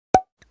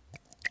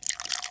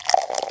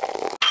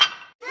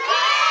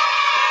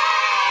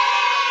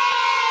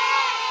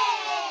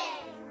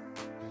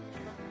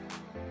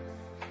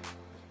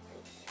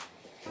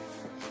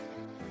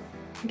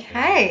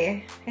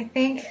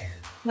think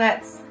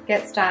let's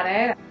get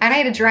started. I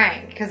need a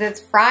drink because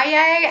it's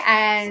Friday,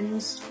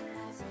 and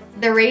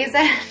the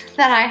reason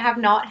that I have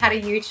not had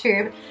a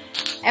YouTube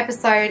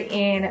episode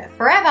in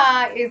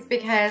forever is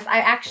because I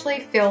actually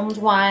filmed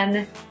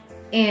one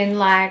in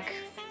like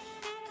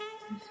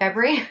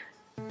February,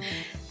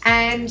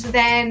 and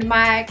then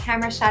my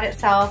camera shut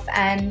itself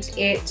and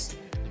it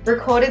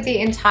recorded the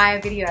entire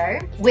video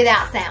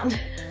without sound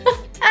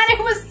and it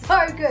was so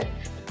good.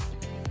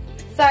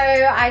 So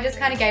I just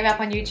kind of gave up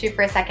on YouTube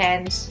for a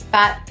second,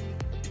 but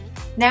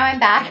now I'm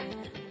back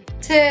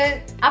to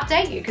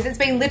update you because it's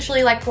been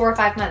literally like 4 or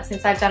 5 months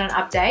since I've done an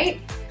update.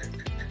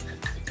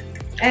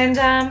 And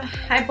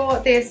I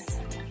bought this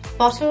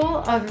bottle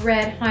of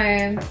Red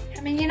Home.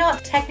 I mean, you're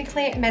not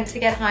technically meant to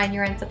get high in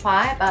your own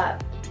supply,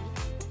 but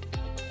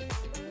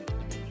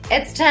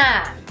it's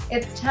time.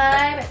 It's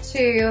time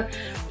to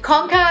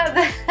conquer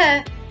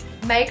the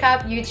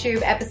makeup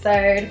YouTube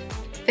episode,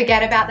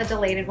 forget about the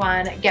deleted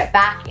one, get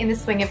back in the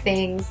swing of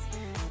things.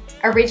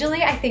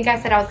 Originally, I think I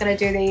said I was gonna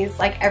do these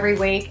like every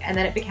week, and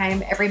then it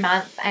became every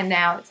month, and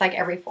now it's like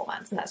every 4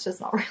 months, and that's just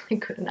not really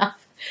good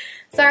enough.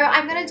 So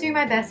I'm gonna do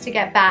my best to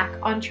get back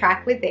on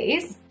track with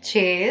these.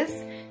 Cheers.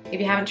 If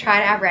you haven't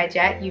tried our red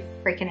yet, you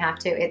freaking have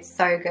to. It's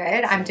so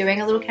good. I'm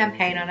doing a little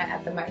campaign on it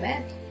at the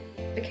moment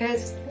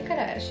because look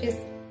at her, she's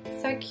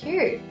so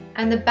cute.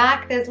 And the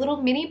back, there's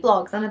little mini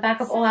blogs on the back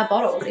of all our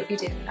bottles if you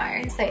didn't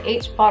know. So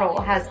each bottle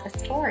has a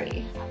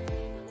story.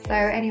 So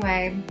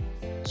anyway,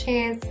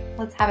 cheers.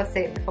 Let's have a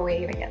sip before we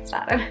even get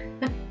started.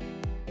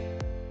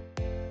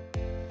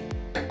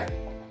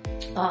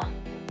 Oh,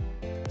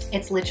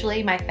 it's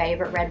literally my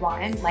favorite red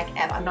wine like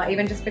ever. Not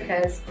even just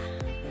because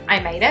I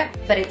made it,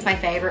 but it's my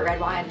favorite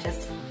red wine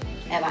just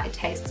ever. It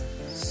tastes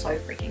so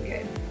freaking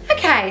good.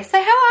 Okay, so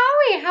how are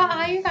we? How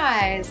are you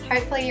guys?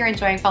 Hopefully you're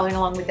enjoying following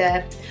along with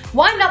the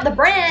Wind Up the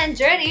Brand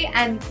journey,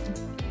 and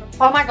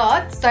oh my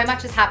God, so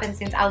much has happened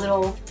since our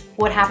little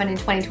what happened in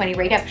 2020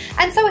 recap,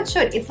 and so it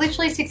should. It's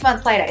literally 6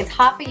 months later. It's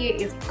half a year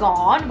is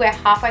gone. We're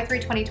halfway through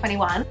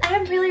 2021, and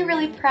I'm really,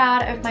 really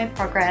proud of my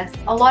progress.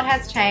 A lot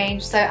has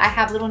changed, so I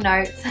have little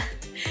notes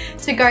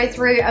to go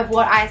through of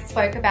what I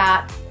spoke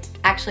about.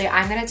 Actually,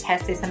 I'm gonna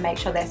test this and make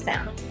sure they're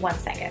sound. 1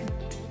 second.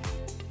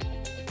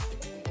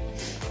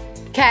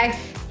 Okay.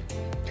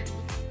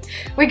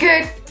 We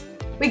good.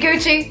 We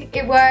Gucci.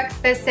 It works.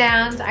 There's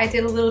sound. I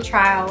did a little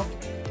trial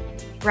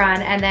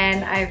run and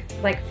then I've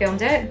like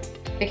filmed it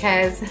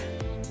because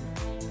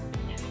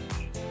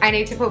I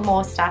need to put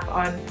more stuff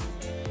on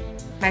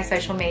my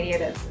social media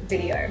that's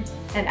video.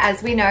 And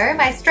as we know,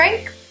 my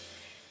strength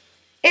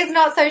is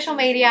not social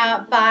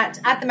media, but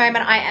at the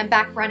moment I am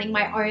back running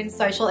my own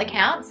social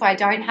account, so I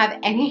don't have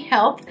any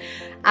help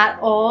at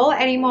all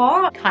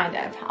anymore. Kind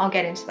of. I'll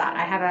get into that.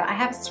 I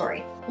have a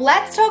story.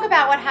 Let's talk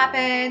about what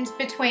happened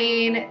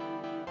between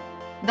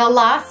the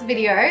last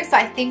video, so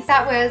I think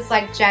that was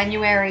like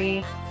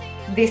January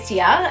this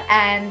year,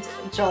 and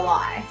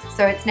July.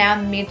 So it's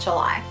now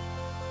mid-July.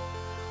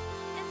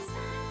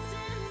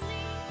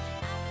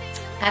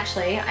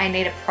 Actually, I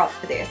need a prop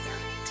for this.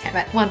 Damn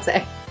it, 1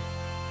 sec.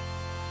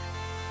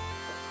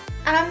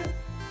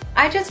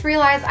 I just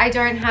realized I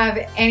don't have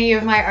any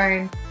of my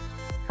own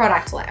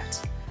product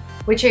left,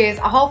 which is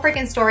a whole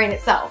freaking story in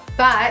itself.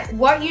 But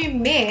what you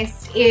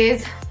missed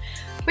is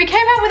we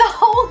came out with a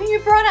whole new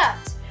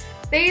product.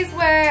 These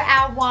were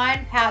our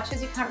wine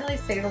pouches. You can't really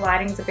see, the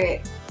lighting's a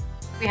bit.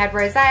 We had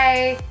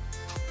rosé,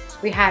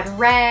 we had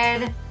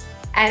red,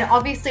 and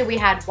obviously we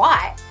had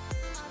white.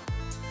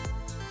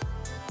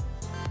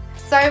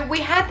 So we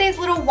had these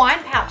little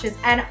wine pouches,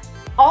 and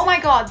oh my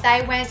God,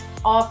 they went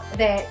off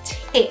their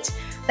tit.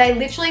 They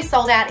literally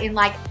sold out in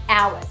like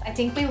hours. I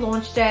think we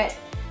launched it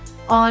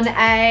on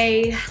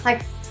a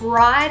like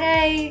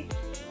Friday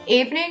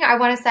evening, I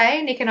want to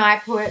say. Nick and I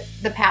put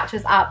the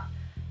pouches up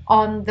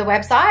on the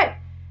website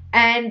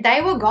and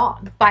they were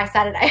gone by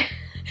Saturday.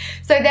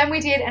 So then we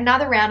did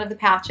another round of the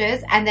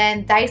pouches and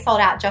then they sold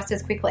out just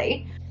as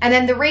quickly. And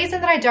then the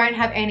reason that I don't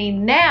have any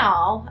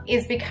now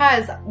is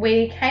because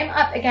we came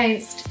up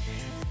against,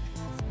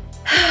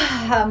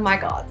 oh my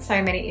God,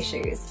 so many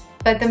issues.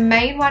 But the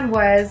main one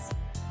was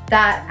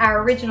that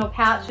our original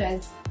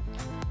pouches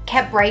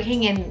kept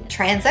breaking in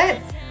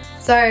transit.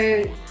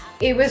 So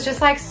it was just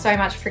like so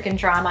much freaking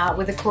drama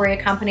with the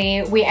courier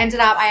company. I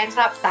ended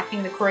up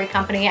sacking the courier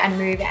company and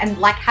moving and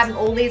like having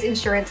all these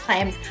insurance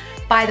claims.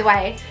 By the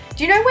way,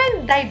 do you know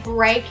when they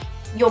break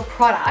your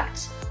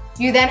product,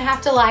 you then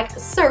have to like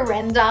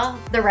surrender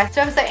the rest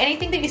of them? So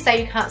anything that you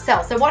say you can't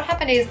sell. So what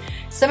happened is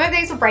some of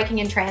these were breaking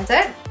in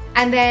transit,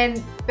 and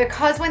then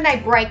because when they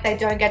break, they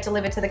don't get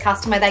delivered to the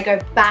customer, they go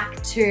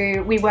back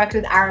to, we worked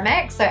with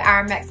Aramex, so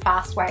Aramex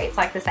Fastway, it's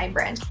like the same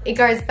brand. It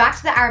goes back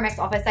to the Aramex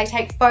office, they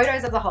take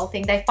photos of the whole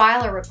thing, they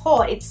file a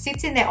report, it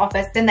sits in their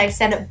office, then they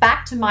send it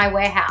back to my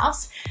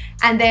warehouse,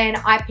 and then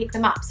I pick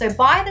them up. So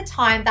by the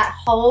time that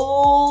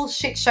whole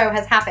shit show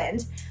has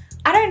happened,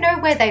 I don't know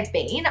where they've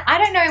been, I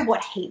don't know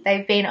what heat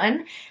they've been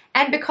in,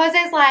 And because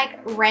there's like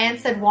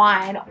rancid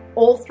wine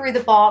all through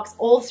the box,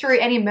 all through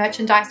any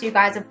merchandise you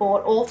guys have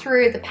bought, all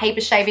through the paper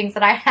shavings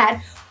that I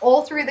had,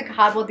 all through the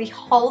cardboard, the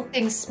whole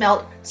thing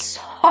smelled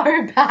so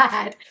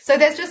bad. So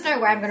there's just no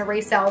way I'm gonna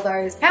resell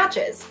those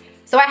pouches.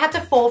 So I had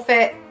to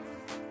forfeit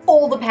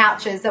all the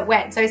pouches that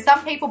went. So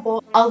some people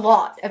bought a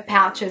lot of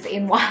pouches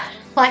in one,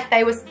 like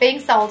they were being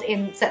sold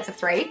in sets of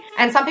 3,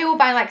 and some people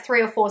buy like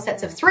 3 or 4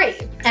 sets of 3,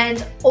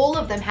 and all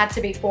of them had to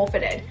be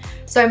forfeited.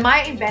 So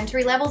my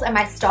inventory levels and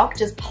my stock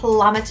just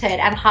plummeted,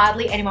 and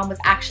hardly anyone was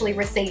actually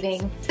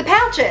receiving the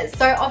pouches.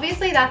 So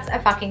obviously that's a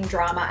fucking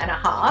drama and a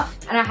half,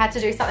 and I had to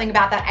do something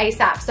about that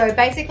ASAP. So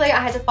basically I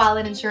had to file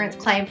an insurance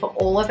claim for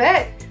all of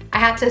it. I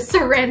had to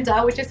surrender,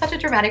 which is such a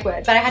dramatic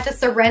word, but I had to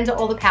surrender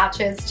all the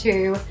pouches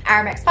to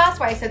Aramex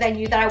Fastway so they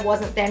knew that I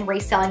wasn't then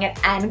reselling it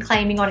and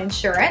claiming on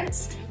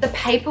insurance. The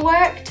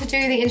paperwork to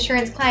do the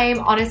insurance claim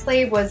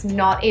honestly was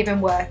not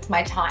even worth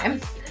my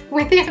time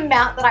with the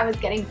amount that I was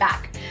getting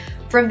back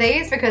from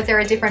these, because there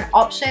are different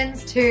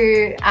options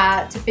to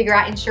figure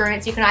out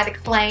insurance. You can either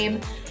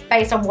claim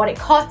based on what it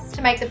costs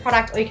to make the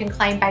product, or you can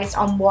claim based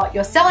on what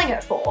you're selling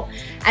it for.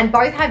 And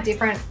both have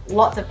different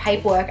lots of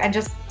paperwork, and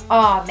just,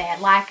 oh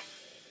man, like,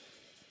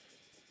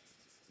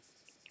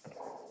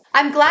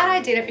 I'm glad I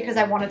did it because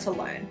I wanted to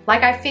learn.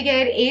 Like I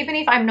figured even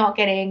if I'm not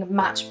getting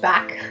much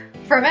back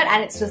from it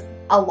and it's just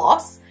a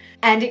loss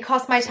and it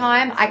cost my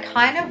time, I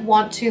kind of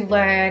want to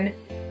learn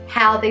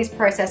how these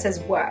processes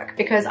work,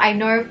 because I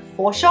know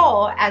for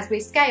sure as we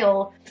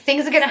scale,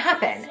 things are gonna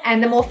happen.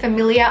 And the more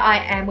familiar I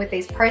am with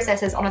these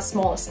processes on a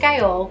smaller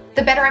scale,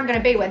 the better I'm gonna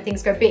be when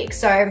things go big.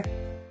 So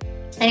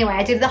anyway,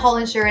 I did the whole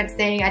insurance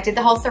thing, I did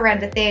the whole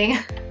surrender thing.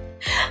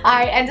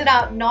 I ended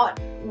up not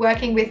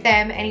working with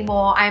them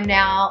anymore. I'm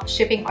now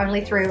shipping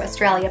only through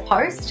Australia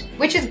Post,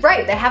 which is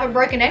great. They haven't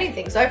broken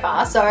anything so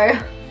far, so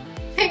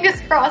fingers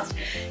crossed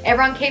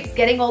everyone keeps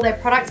getting all their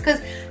products,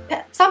 because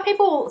some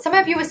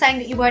of you were saying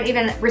that you weren't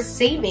even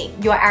receiving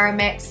your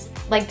Aramex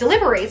like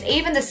deliveries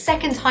even the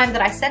second time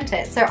that I sent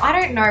it. So I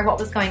don't know what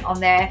was going on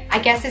there. I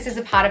guess this is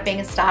a part of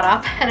being a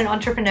startup and an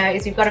entrepreneur,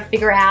 is you've got to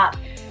figure out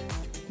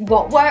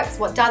what works,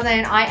 what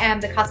doesn't. I am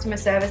the customer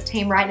service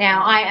team right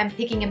now. I am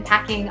picking and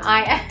packing.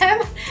 I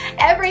am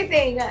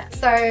everything.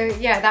 So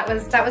yeah, that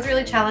was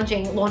really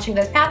challenging launching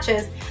those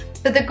pouches.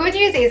 But the good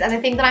news is, and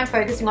the thing that I'm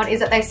focusing on, is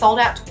that they sold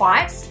out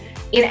twice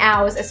in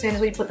hours as soon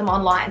as we put them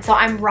online. So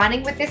I'm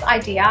running with this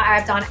idea.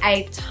 I've done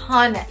a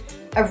ton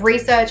of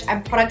research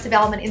and product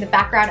development in the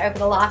background over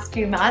the last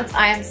few months.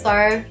 I am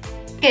so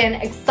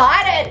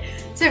excited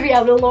to be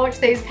able to launch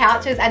these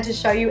pouches and to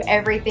show you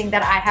everything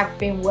that I have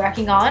been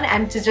working on,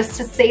 and to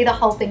see the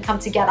whole thing come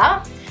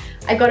together.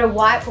 I got a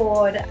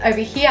whiteboard over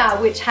here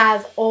which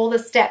has all the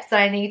steps that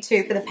I need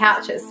to for the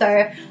pouches.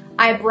 So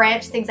I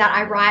branch things out.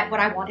 I write what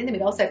I want in the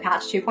middle, so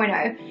pouch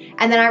 2.0,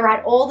 and then I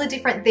write all the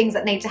different things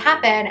that need to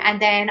happen, and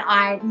then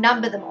I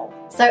number them all.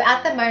 So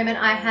at the moment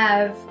I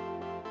have,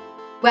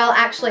 well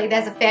actually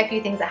there's a fair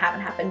few things that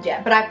haven't happened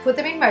yet, but I've put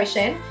them in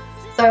motion.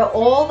 So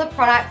all the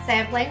product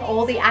sampling,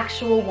 all the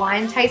actual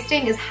wine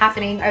tasting is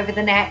happening over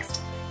the next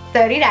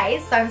 30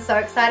 days. So I'm so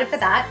excited for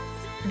that.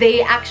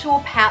 The actual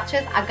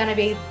pouches are gonna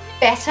be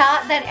better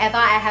than ever.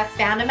 I have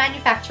found a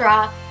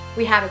manufacturer.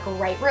 We have a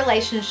great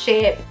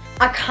relationship.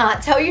 I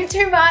can't tell you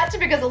too much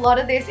because a lot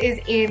of this is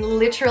in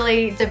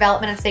literally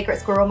development and secret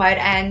squirrel mode,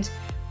 and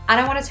I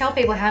don't want to tell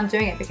people how I'm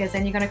doing it, because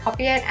then you're gonna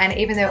copy it, and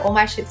even though all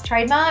my shit's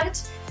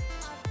trademarked,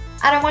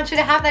 I don't want you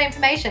to have that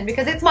information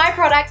because it's my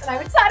product and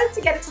I'm excited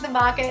to get it to the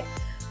market.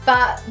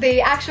 But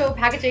the actual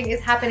packaging is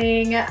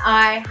happening.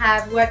 I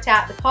have worked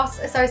out the costs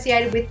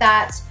associated with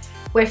that.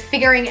 We're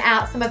figuring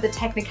out some of the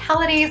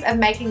technicalities of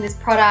making this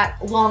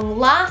product long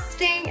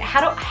lasting.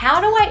 How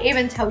do I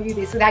even tell you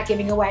this without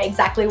giving away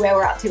exactly where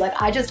we're up to? Like,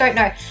 I just don't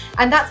know.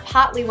 And that's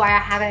partly why I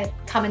haven't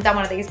come and done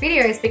one of these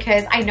videos,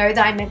 because I know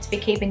that I'm meant to be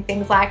keeping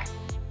things like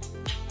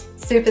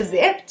super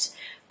zipped,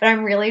 but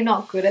I'm really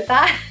not good at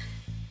that.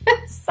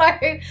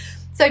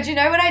 So do you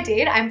know what I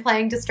did? I'm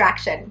playing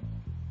distraction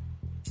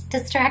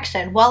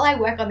while I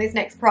work on this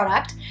next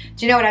product.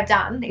 Do you know what I've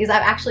done? Is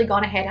I've actually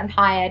gone ahead and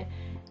hired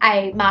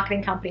a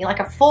marketing company, like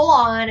a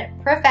full-on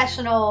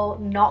professional,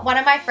 not one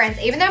of my friends,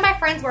 even though my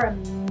friends were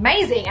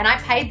amazing and I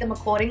paid them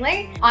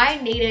accordingly.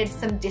 I needed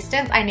some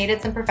distance. I needed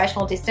some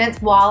professional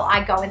distance while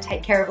I go and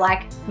take care of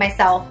like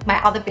myself,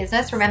 my other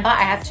business. Remember,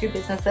 I have 2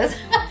 businesses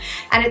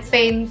and it's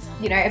been,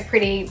 you know, a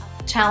pretty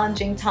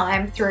challenging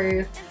time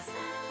through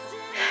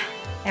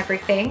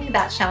everything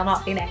that shall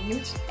not be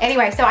named.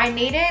 Anyway, so I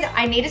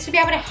needed to be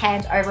able to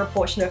hand over a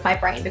portion of my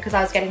brain because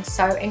I was getting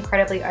so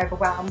incredibly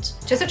overwhelmed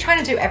just at trying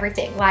to do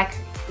everything. Like,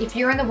 if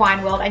you're in the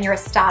wine world and you're a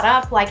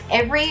startup, like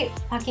every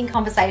fucking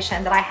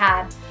conversation that I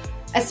had,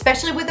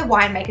 especially with the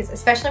winemakers,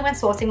 especially when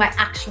sourcing my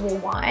actual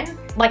wine,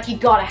 like, you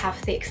gotta have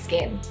thick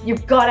skin.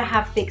 You've gotta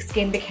have thick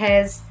skin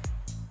because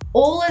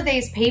all of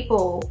these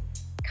people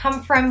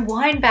come from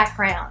wine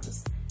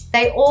backgrounds.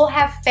 They all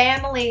have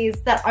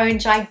families that own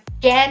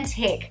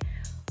gigantic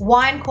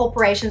wine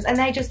corporations and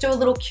they just do a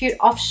little cute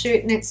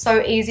offshoot and it's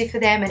so easy for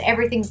them and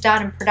everything's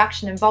done in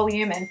production and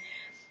volume, and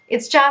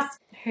it's just,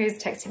 Who's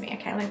texting me?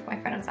 Okay, let me put my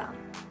phone on silent.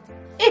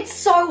 It's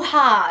so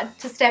hard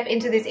to step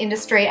into this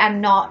industry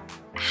and not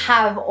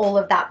have all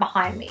of that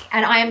behind me.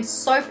 And I am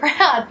so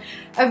proud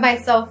of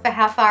myself for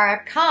how far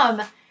I've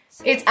come.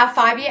 It's our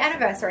 5-year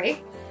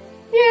anniversary.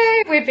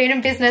 Yay! We've been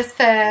in business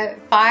for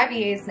 5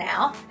 years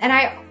now. And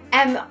I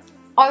am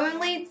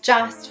only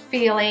just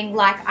feeling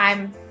like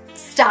I'm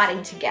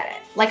starting to get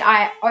it. Like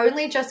I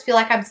only just feel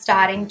like I'm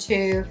starting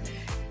to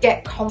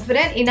get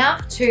confident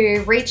enough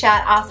to reach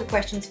out, ask the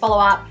questions, follow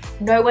up,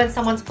 know when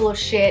someone's full of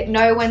shit,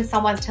 know when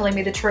someone's telling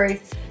me the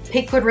truth,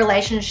 pick good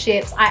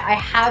relationships. I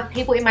have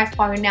people in my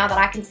phone now that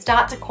I can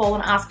start to call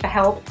and ask for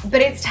help.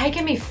 But it's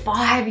taken me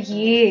 5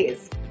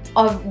 years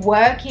of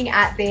working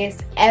at this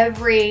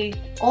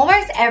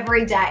almost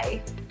every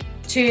day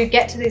to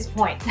get to this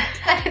point.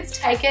 And it's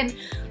taken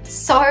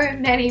so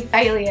many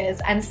failures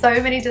and so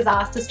many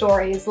disaster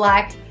stories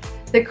like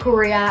the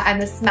courier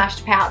and the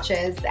smashed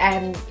pouches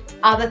and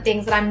other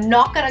things that I'm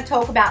not going to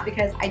talk about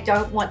because I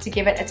don't want to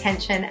give it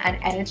attention and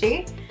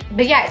energy.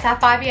 But yeah, it's our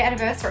 5-year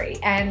anniversary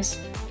and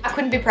I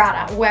couldn't be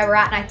prouder of where we're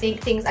at, and I think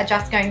things are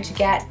just going to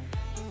get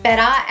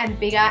better and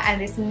bigger,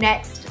 and this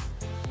next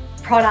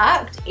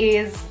product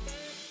is,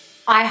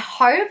 I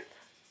hope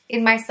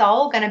in my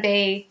soul, going to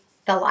be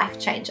the life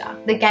changer,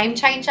 the game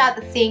changer,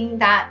 the thing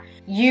that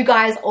you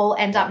guys all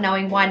end up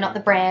knowing Wine Not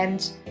The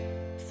Brand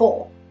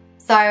for.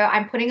 So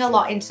I'm putting a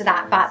lot into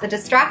that, but the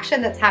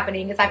distraction that's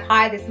happening is I've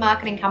hired this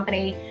marketing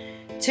company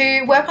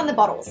to work on the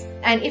bottles.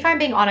 And if I'm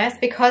being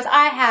honest, because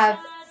I have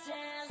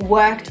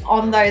worked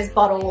on those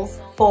bottles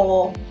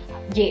for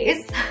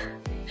years,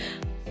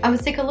 I'm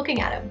sick of looking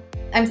at them.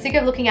 I'm sick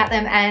of looking at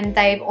them and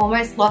they've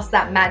almost lost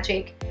that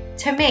magic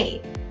to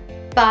me.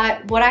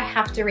 But what I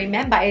have to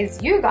remember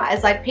is you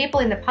guys, like people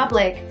in the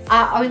public,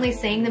 are only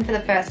seeing them for the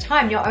first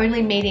time. You're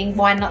only meeting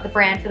Wine Not The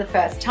Brand for the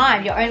first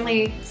time. You're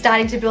only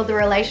starting to build the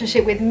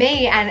relationship with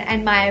me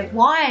and my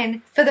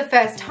wine for the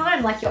first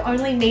time. Like you're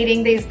only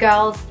meeting these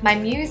girls, my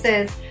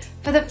muses,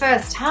 for the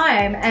first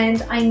time.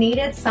 And I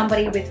needed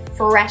somebody with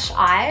fresh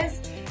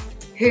eyes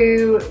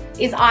who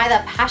is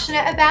either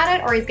passionate about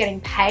it or is getting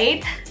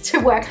paid to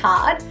work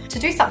hard to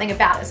do something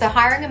about it. So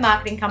hiring a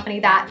marketing company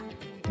that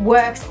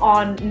works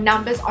on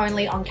numbers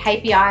only, on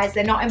KPIs.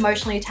 They're not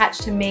emotionally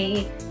attached to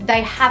me.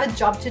 They have a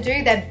job to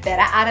do. They're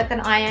better at it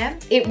than I am.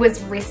 It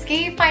was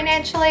risky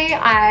financially.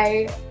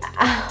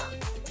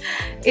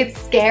 It's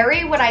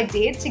scary what I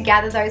did to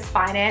gather those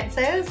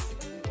finances,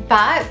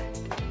 but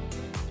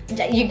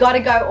you got to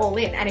go all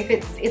in. And if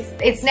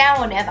it's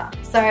now or never.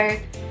 So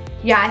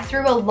yeah, I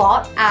threw a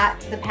lot at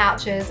the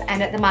pouches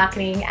and at the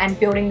marketing and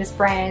building this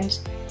brand,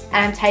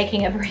 and I'm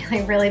taking a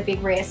really, really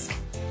big risk.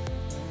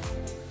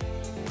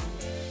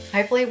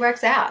 Hopefully it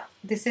works out.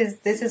 This is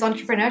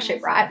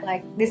entrepreneurship, right?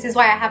 Like this is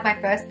why I have my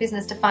first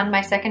business to fund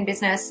my second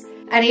business.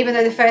 And even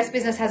though the first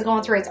business has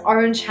gone through its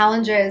own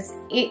challenges,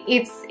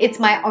 it's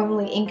my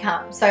only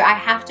income. So I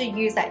have to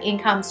use that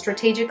income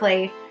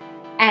strategically.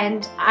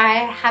 And I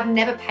have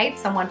never paid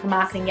someone for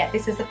marketing yet.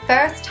 This is the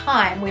first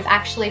time we've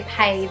actually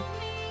paid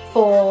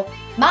for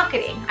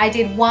marketing. I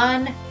did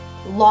one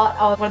lot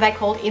of, what are they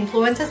called,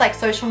 influencers, like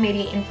social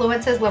media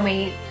influencers, when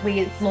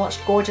we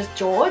launched Gorgeous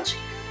George,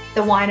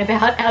 the wine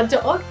about our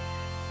dog.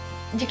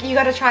 You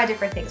got to try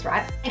different things,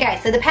 right? Okay,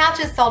 so the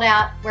pouches sold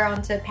out. We're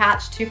on to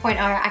pouch 2.0.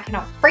 I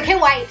cannot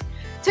freaking wait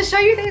to show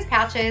you these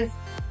pouches.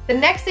 The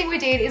next thing we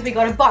did is we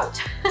got a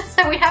boat.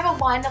 So we have a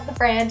Wine Not The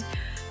Brand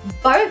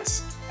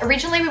boat.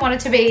 Originally we wanted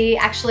to be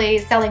actually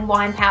selling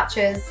wine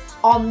pouches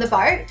on the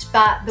boat,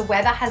 but the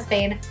weather has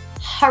been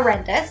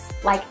horrendous,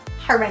 like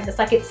horrendous.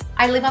 Like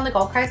I live on the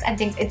Gold Coast and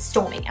it's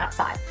storming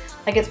outside.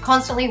 Like it's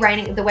constantly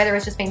raining. The weather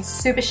has just been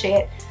super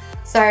shit.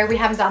 So we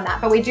haven't done that,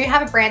 but we do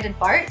have a branded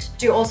boat,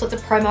 do all sorts of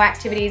promo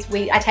activities.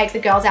 I take the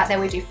girls out there,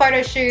 we do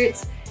photo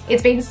shoots.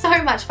 It's been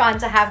so much fun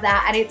to have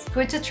that, and it's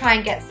good to try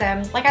and get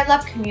some, like I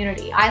love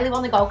community. I live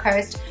on the Gold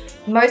Coast.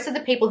 Most of the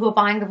people who are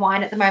buying the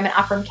wine at the moment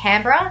are from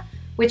Canberra,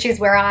 which is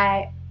where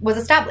I was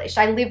established.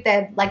 I lived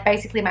there like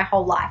basically my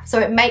whole life. So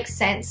it makes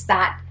sense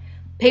that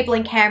people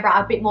in Canberra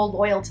are a bit more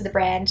loyal to the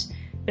brand.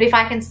 But if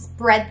I can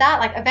spread that,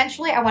 like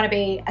eventually I want to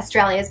be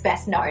Australia's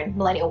best known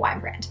millennial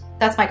wine brand.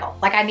 That's my goal.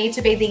 Like I need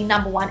to be the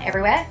 #1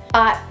 everywhere.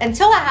 But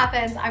until that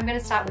happens, I'm going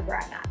to start with where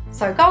I'm at.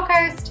 So Gold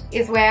Coast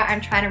is where I'm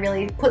trying to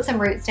really put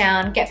some roots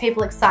down, get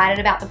people excited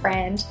about the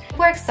brand. It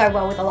works so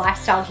well with the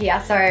lifestyle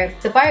here. So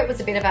the boat was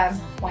a bit of a,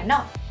 why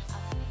not?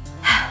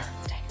 Let's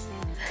take a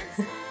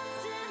sip.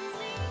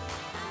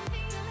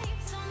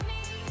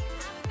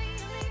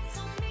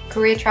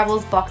 Career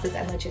travels, boxes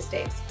and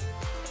logistics.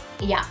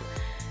 Yeah.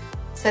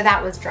 So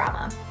that was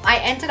drama. I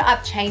ended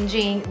up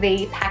changing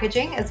the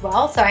packaging as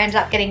well. So I ended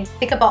up getting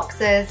thicker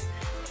boxes.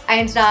 I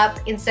ended up,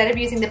 instead of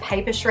using the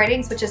paper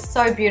shreddings, which is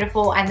so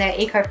beautiful and they're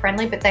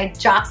eco-friendly, but they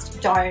just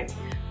don't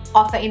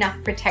offer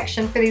enough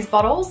protection for these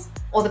bottles,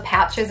 or the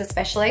pouches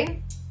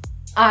especially.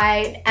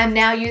 I am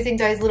now using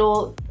those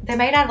little, they're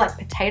made out of like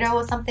potato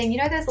or something. You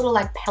know those little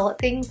like pellet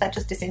things that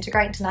just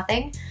disintegrate into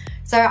nothing?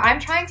 So I'm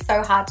trying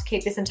so hard to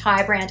keep this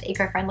entire brand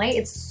eco-friendly.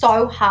 It's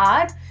so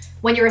hard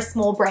when you're a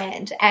small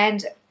brand,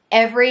 and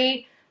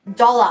every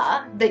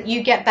dollar that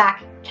you get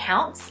back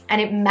counts,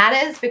 and it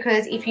matters,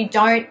 because if you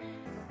don't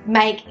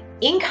make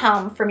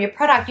income from your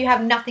product, you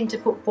have nothing to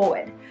put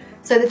forward.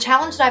 So the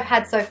challenge that I've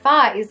had so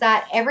far is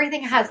that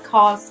everything has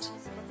cost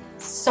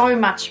so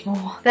much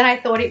more than I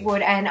thought it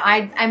would, and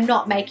I'm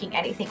not making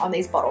anything on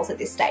these bottles at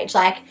this stage.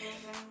 Like,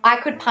 I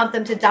could pump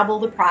them to double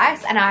the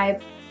price and I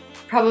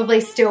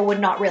probably still would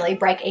not really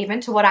break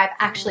even to what I've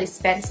actually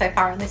spent so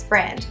far on this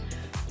brand.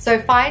 So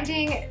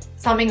finding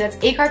something that's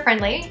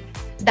eco-friendly,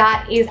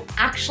 that is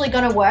actually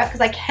gonna work,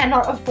 because I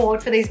cannot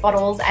afford for these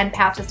bottles and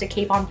pouches to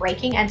keep on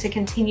breaking and to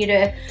continue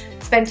to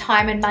spend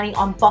time and money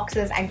on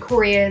boxes and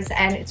couriers,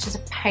 and it's just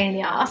a pain in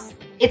the ass.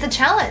 It's a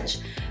challenge,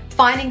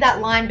 finding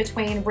that line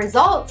between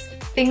results,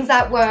 things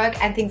that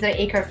work, and things that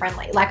are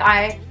eco-friendly. Like,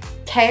 I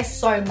care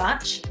so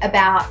much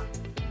about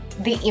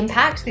the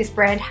impact this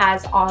brand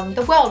has on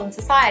the world and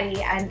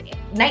society and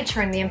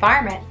nature and the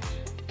environment.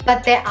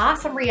 But there are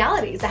some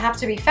realities that have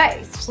to be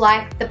faced.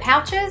 Like, the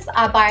pouches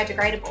are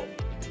biodegradable,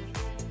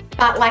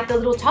 but like the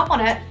little top on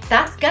it,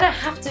 that's gonna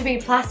have to be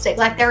plastic.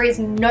 Like, there is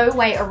no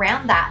way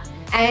around that.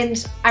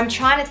 And I'm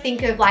trying to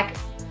think of, like,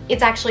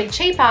 it's actually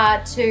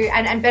cheaper to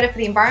and better for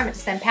the environment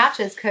to send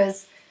pouches,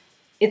 because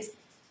it's,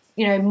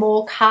 you know,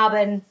 more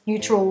carbon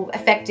neutral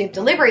effective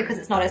delivery, because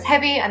it's not as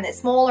heavy and they're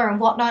smaller and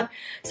whatnot.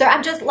 So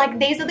I'm just like,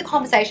 these are the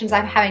conversations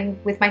I'm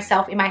having with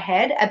myself in my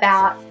head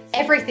about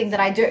everything that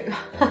I do.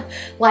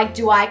 Like,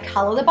 do I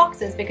color the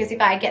boxes? Because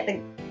if I get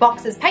the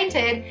boxes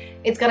painted,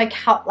 it's gonna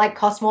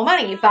cost more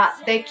money, but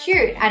they're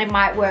cute and it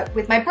might work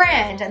with my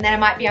brand, and then I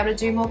might be able to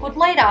do more good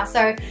later.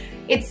 So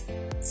it's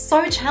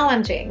so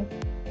challenging.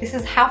 This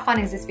is, how fun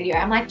is this video?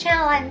 I'm like,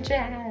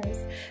 challenges,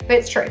 but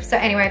it's true. So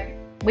anyway,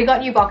 we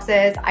got new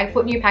boxes, I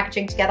put new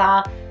packaging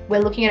together, we're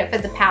looking at it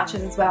for the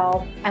pouches as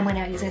well, and we're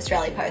now using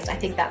Australia Post. I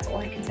think that's all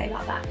I can say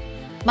about that.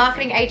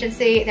 Marketing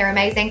agency, they're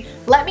amazing.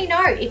 Let me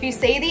know if you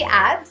see the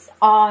ads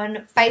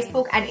on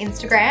Facebook and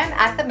Instagram.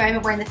 At the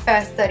moment, we're in the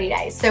first 30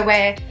 days. So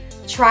we're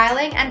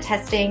trialing and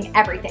testing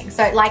everything.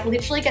 So it like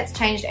literally gets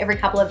changed every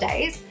couple of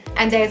days.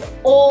 And there's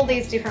all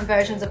these different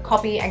versions of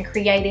copy and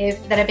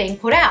creative that are being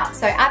put out.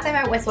 So at the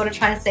moment, we're sort of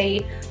trying to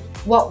see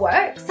what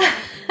works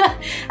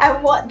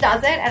and what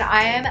doesn't. And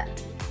I am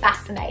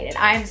fascinated.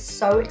 I am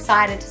so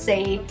excited to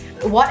see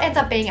what ends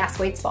up being our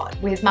sweet spot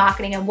with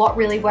marketing and what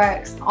really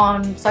works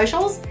on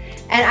socials.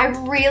 And I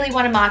really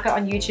want to market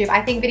on YouTube.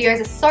 I think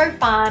videos are so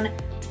fun,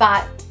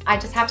 but I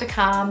just have to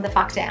calm the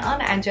fuck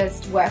down and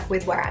just work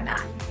with where I'm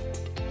at.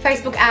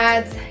 Facebook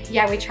ads,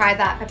 yeah, we tried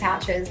that for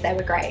pouches. They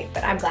were great,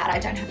 but I'm glad I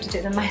don't have to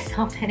do them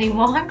myself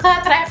anymore. I'm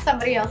glad that I have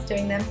somebody else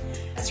doing them.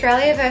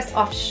 Australia versus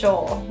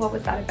offshore, what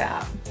was that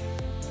about?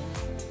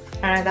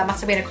 I don't know, that must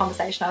have been a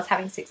conversation I was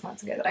having 6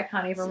 months ago that I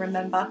can't even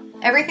remember.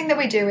 Everything that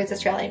we do is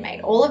Australian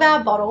made. All of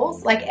our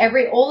bottles, like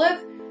all of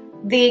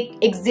the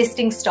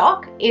existing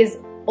stock is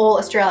all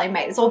Australian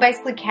made. It's all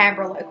basically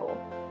Canberra local.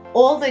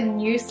 All the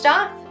new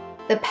stuff,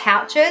 the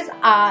pouches,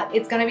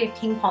 it's gonna be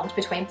ping-ponged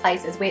between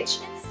places, which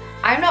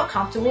I'm not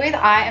comfortable with.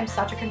 I am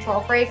such a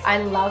control freak. I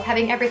love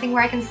having everything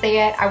where I can see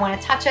it. I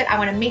wanna touch it, I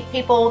wanna meet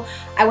people,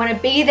 I wanna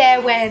be there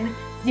when,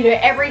 you know,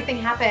 everything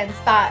happens,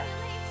 but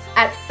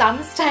at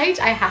some stage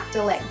I have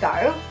to let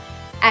go.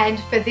 And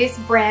for this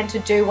brand to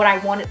do what I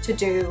want it to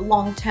do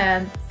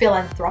long-term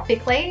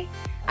philanthropically,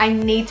 I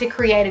need to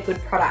create a good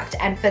product.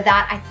 And for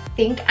that, I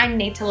think I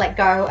need to let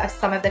go of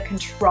some of the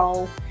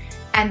control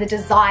and the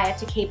desire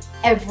to keep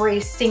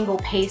every single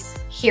piece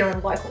here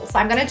and local. So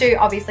I'm gonna do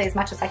obviously as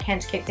much as I can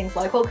to keep things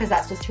local, because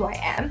that's just who I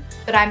am.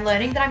 But I'm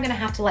learning that I'm gonna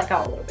have to let go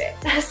a little bit.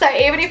 So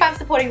even if I'm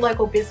supporting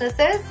local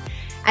businesses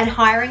and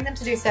hiring them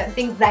to do certain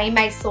things, they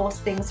may source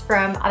things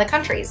from other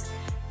countries,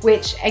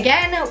 which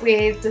again,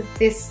 with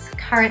this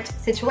current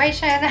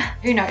situation,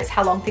 who knows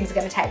how long things are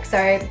gonna take.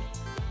 So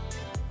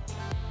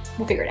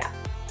we'll figure it out.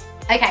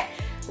 Okay,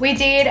 we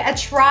did a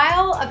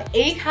trial of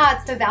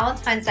e-cards for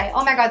Valentine's Day.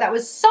 Oh my God, that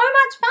was so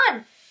much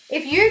fun.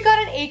 If you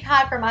got an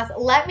e-card from us,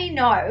 let me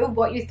know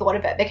what you thought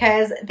of it,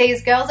 because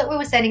these girls that we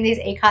were sending these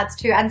e-cards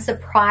to and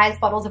surprise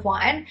bottles of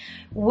wine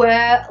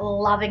were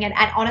loving it.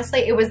 And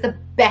honestly, it was the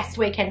best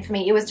weekend for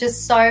me. It was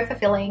just so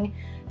fulfilling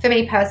for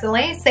me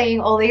personally,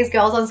 seeing all these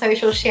girls on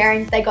social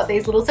sharing they got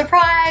these little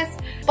surprise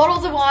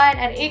bottles of wine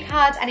and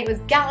e-cards, and it was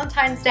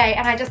Valentine's Day,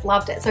 and I just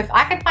loved it. So if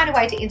I can find a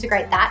way to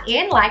integrate that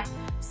in, like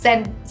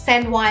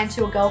send wine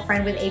to a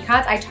girlfriend with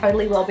e-cards, I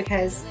totally will,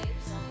 because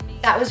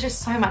that was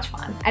just so much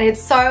fun. And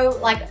it's so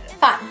like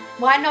fun.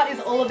 Why Not is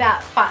all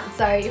about fun.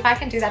 So if I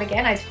can do that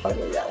again, I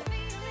totally will.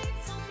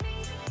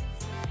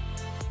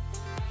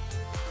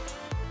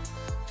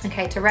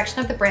 Okay, direction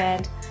of the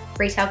brand,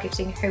 retail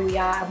gifting, who we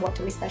are and what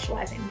do we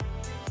specialize in.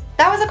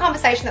 That was a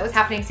conversation that was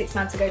happening 6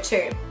 months ago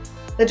too.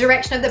 The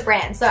direction of the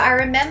brand. So I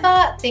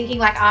remember thinking,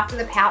 like, after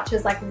the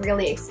pouches like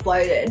really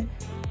exploded,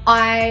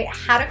 I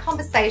had a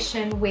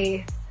conversation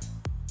with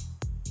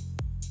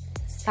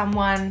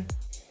someone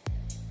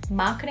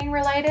marketing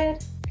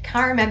related. I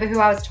can't remember who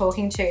I was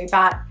talking to,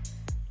 but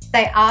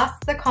they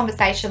asked the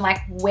conversation, like,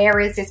 where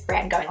is this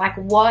brand going? Like,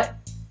 what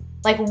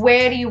Like,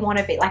 where do you want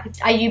to be? Like,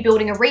 are you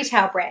building a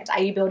retail brand?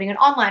 Are you building an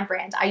online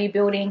brand? What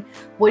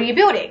are you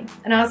building?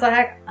 And I was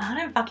like, I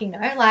don't fucking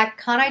know. Like,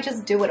 can't I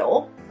just do it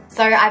all?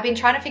 So I've been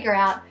trying to figure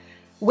out,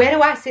 where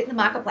do I sit in the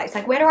marketplace?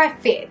 Like, where do I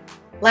fit?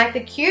 Like, the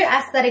cute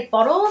aesthetic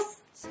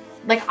bottles,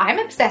 like, I'm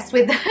obsessed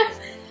with them.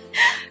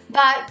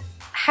 But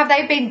have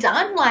they been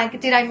done? Like,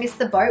 did I miss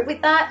the boat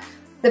with that?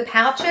 The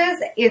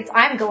pouches,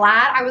 I'm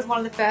glad I was one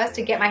of the first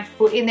to get my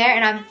foot in there,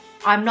 and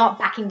I'm not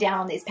backing down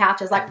on these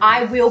pouches. Like,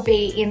 I will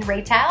be in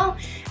retail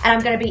and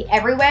I'm gonna be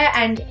everywhere,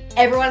 and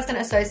everyone's gonna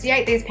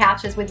associate these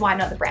pouches with Why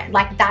Not the brand.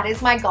 Like, that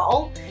is my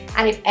goal.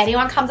 And if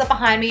anyone comes up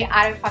behind me,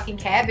 I don't fucking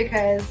care,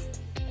 because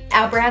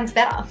our brand's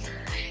better.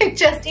 It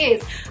just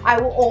is. I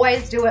will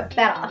always do it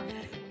better.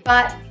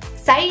 But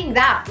saying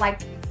that, like,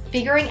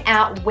 figuring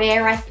out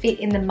where I fit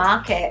in the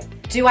market.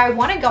 Do I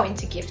want to go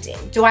into gifting?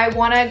 Do I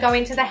want to go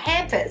into the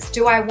hampers?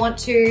 Do I want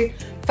to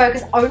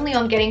focus only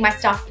on getting my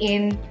stuff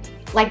in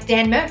like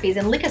Dan Murphy's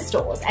and liquor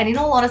stores? And in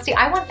all honesty,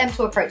 I want them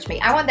to approach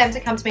me. I want them to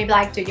come to me and be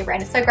like, dude, your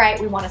brand is so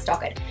great, we want to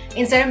stock it.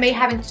 Instead of me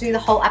having to do the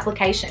whole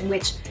application,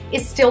 which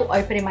is still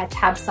open in my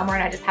tab somewhere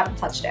and I just haven't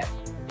touched it.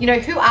 You know,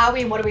 who are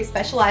we and what do we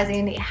specialize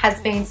in? It has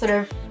been sort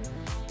of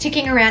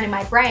ticking around in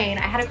my brain.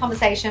 I had a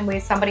conversation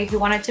with somebody who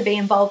wanted to be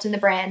involved in the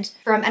brand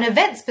from an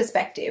events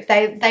perspective.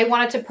 They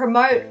wanted to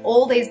promote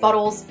all these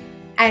bottles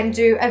and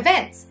do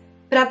events.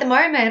 But at the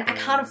moment, I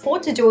can't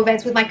afford to do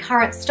events with my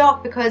current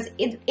stock because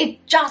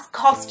it just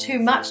costs too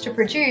much to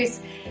produce.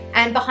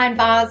 And behind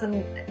bars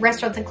and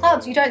restaurants and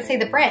clubs, you don't see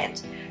the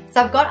brand.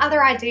 So I've got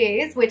other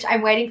ideas, which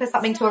I'm waiting for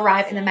something to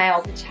arrive in the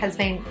mail, which has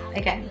been,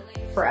 again,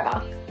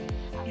 forever.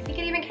 I think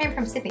it even came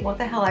from Sydney. What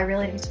the hell? I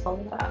really need to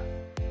follow that up.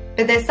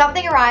 But there's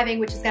something arriving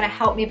which is going to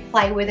help me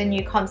play with a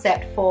new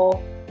concept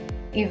for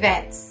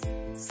events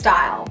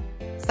style.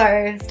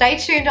 So stay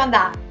tuned on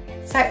that.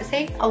 So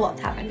see, a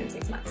lot's happened in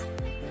 6 months.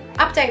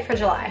 Update for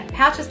July.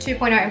 Pouches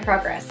 2.0 in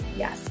progress.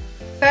 Yes.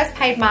 First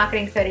paid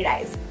marketing 30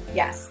 days.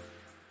 Yes.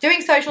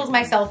 Doing socials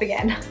myself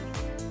again.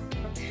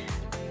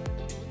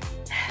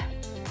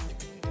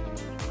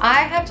 I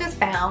have just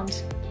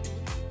found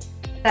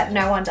that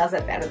no one does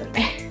it better than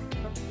me.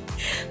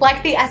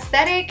 Like the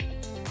aesthetic,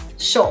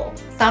 sure.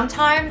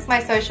 Sometimes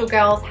my social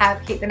girls have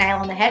hit the nail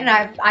on the head,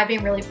 and I've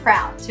been really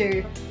proud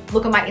to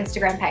look at my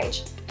Instagram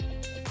page.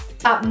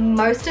 But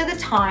most of the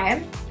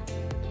time,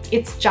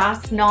 it's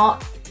just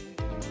not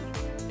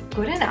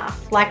good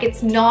enough. Like,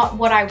 it's not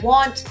what I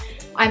want.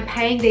 I'm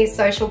paying these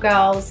social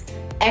girls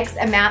X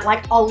amount,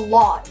 like a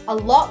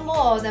lot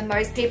more than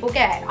most people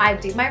get. I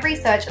did my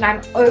research and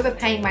I'm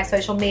overpaying my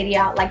social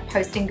media, like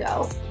posting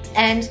girls,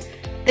 and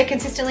they're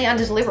consistently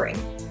under delivering.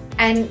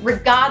 And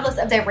regardless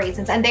of their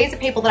reasons, and these are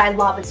people that I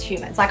love as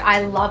humans, like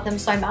I love them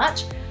so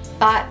much,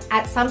 but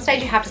at some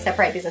stage you have to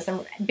separate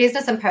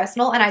business and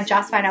personal, and I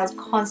just found I was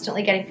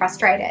constantly getting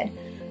frustrated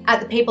at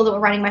the people that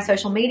were running my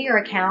social media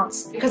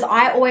accounts because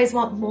I always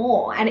want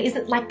more. And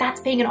isn't like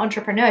that's being an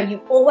entrepreneur,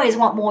 you always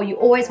want more, you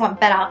always want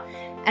better.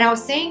 And I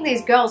was seeing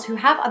these girls who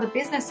have other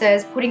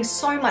businesses putting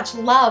so much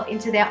love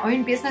into their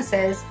own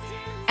businesses,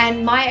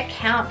 and my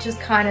account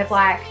just kind of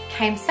like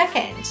came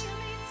second.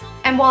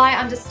 And while I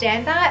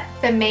understand that,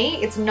 for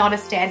me, it's not a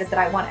standard that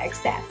I want to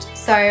accept.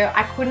 So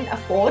I couldn't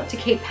afford to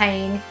keep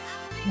paying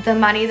the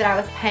money that I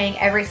was paying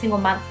every single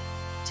month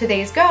to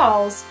these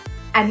girls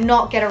and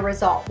not get a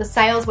result. The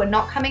sales were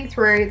not coming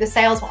through. The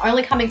sales were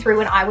only coming through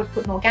when I would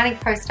put an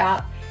organic post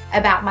up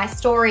about my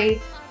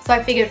story. So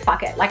I figured,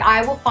 fuck it. Like,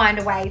 I will find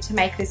a way to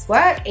make this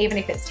work, even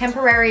if it's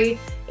temporary,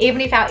 even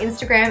if our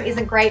Instagram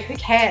isn't great, who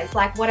cares?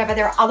 Like, whatever,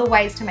 there are other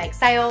ways to make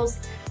sales.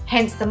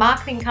 Hence the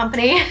marketing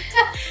company.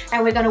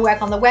 And we're gonna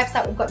work on the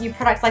website. We've got new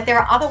products. Like, there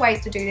are other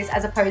ways to do this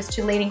as opposed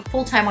to leaning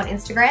full-time on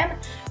Instagram,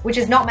 which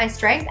is not my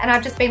strength. And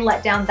I've just been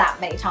let down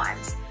that many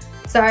times.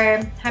 So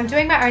I'm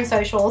doing my own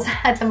socials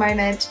at the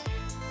moment.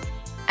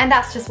 And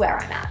that's just where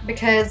I'm at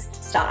because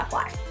startup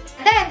life.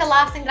 And then the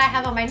last thing that I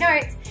have on my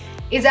notes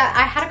is that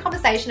I had a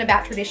conversation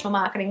about traditional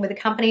marketing with a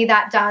company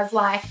that does,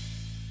 like,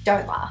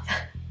 don't laugh,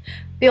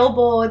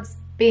 billboards,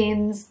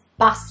 bins,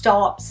 bus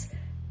stops,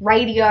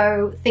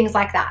 radio, things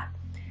like that.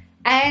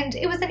 And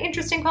it was an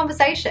interesting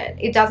conversation.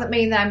 It doesn't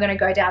mean that I'm going to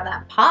go down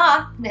that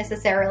path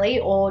necessarily,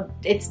 or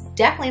it's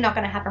definitely not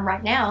going to happen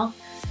right now.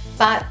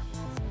 But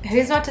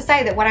who's not to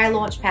say that when I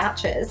launch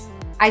pouches,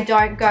 I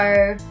don't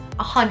go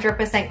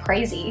 100%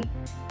 crazy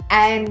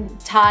and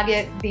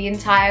target the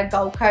entire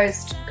Gold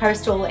Coast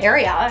coastal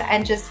area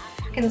and just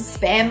fucking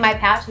spam my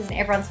pouches in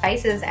everyone's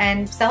faces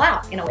and sell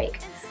out in a week.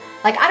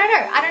 Like, I don't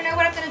know. I don't know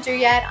what I'm going to do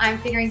yet. I'm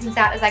figuring things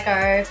out as I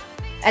go.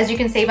 As you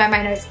can see by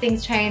my notes,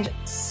 things change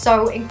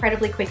so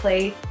incredibly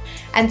quickly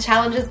and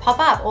challenges pop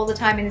up all the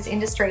time in this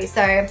industry.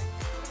 So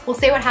we'll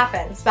see what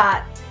happens,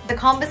 but the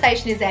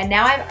conversation is there.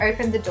 Now I've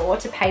opened the door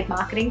to paid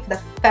marketing for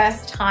the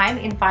first time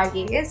in 5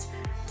 years.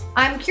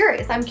 I'm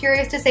curious. I'm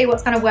curious to see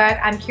what's going to work.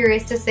 I'm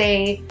curious to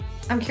see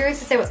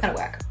what's going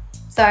to work.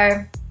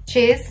 So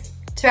cheers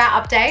to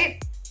our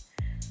update.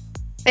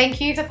 Thank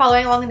you for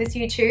following along in this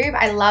YouTube.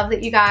 I love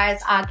that you guys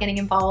are getting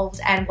involved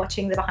and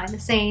watching the behind the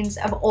scenes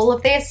of all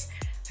of this.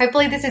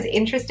 Hopefully this is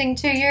interesting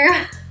to you.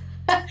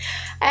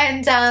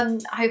 And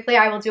hopefully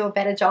I will do a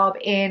better job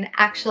in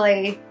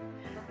actually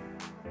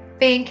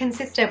being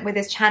consistent with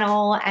this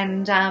channel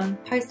and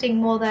posting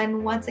more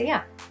than once a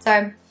year.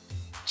 So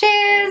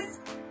cheers!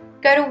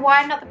 Go to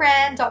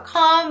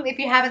winenotthebrand.com if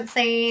you haven't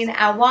seen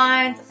our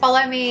wines.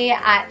 Follow me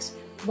at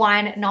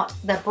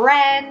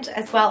winenotthebrand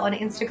as well on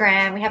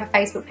Instagram. We have a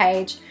Facebook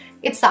page.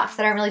 It sucks,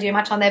 I don't really do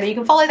much on there, but you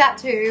can follow that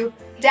too.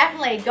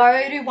 Definitely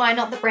go to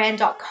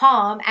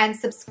winenotthebrand.com and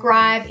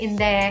subscribe in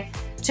there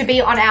to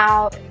be on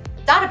our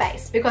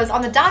database, because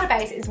on the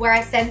database is where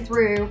I send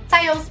through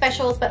sales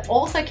specials, but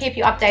also keep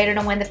you updated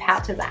on when the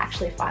pouches are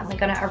actually finally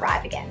gonna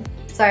arrive again.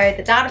 So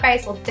the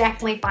database will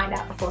definitely find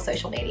out before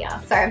social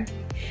media. So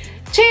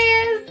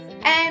cheers,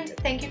 and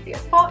thank you for your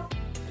support.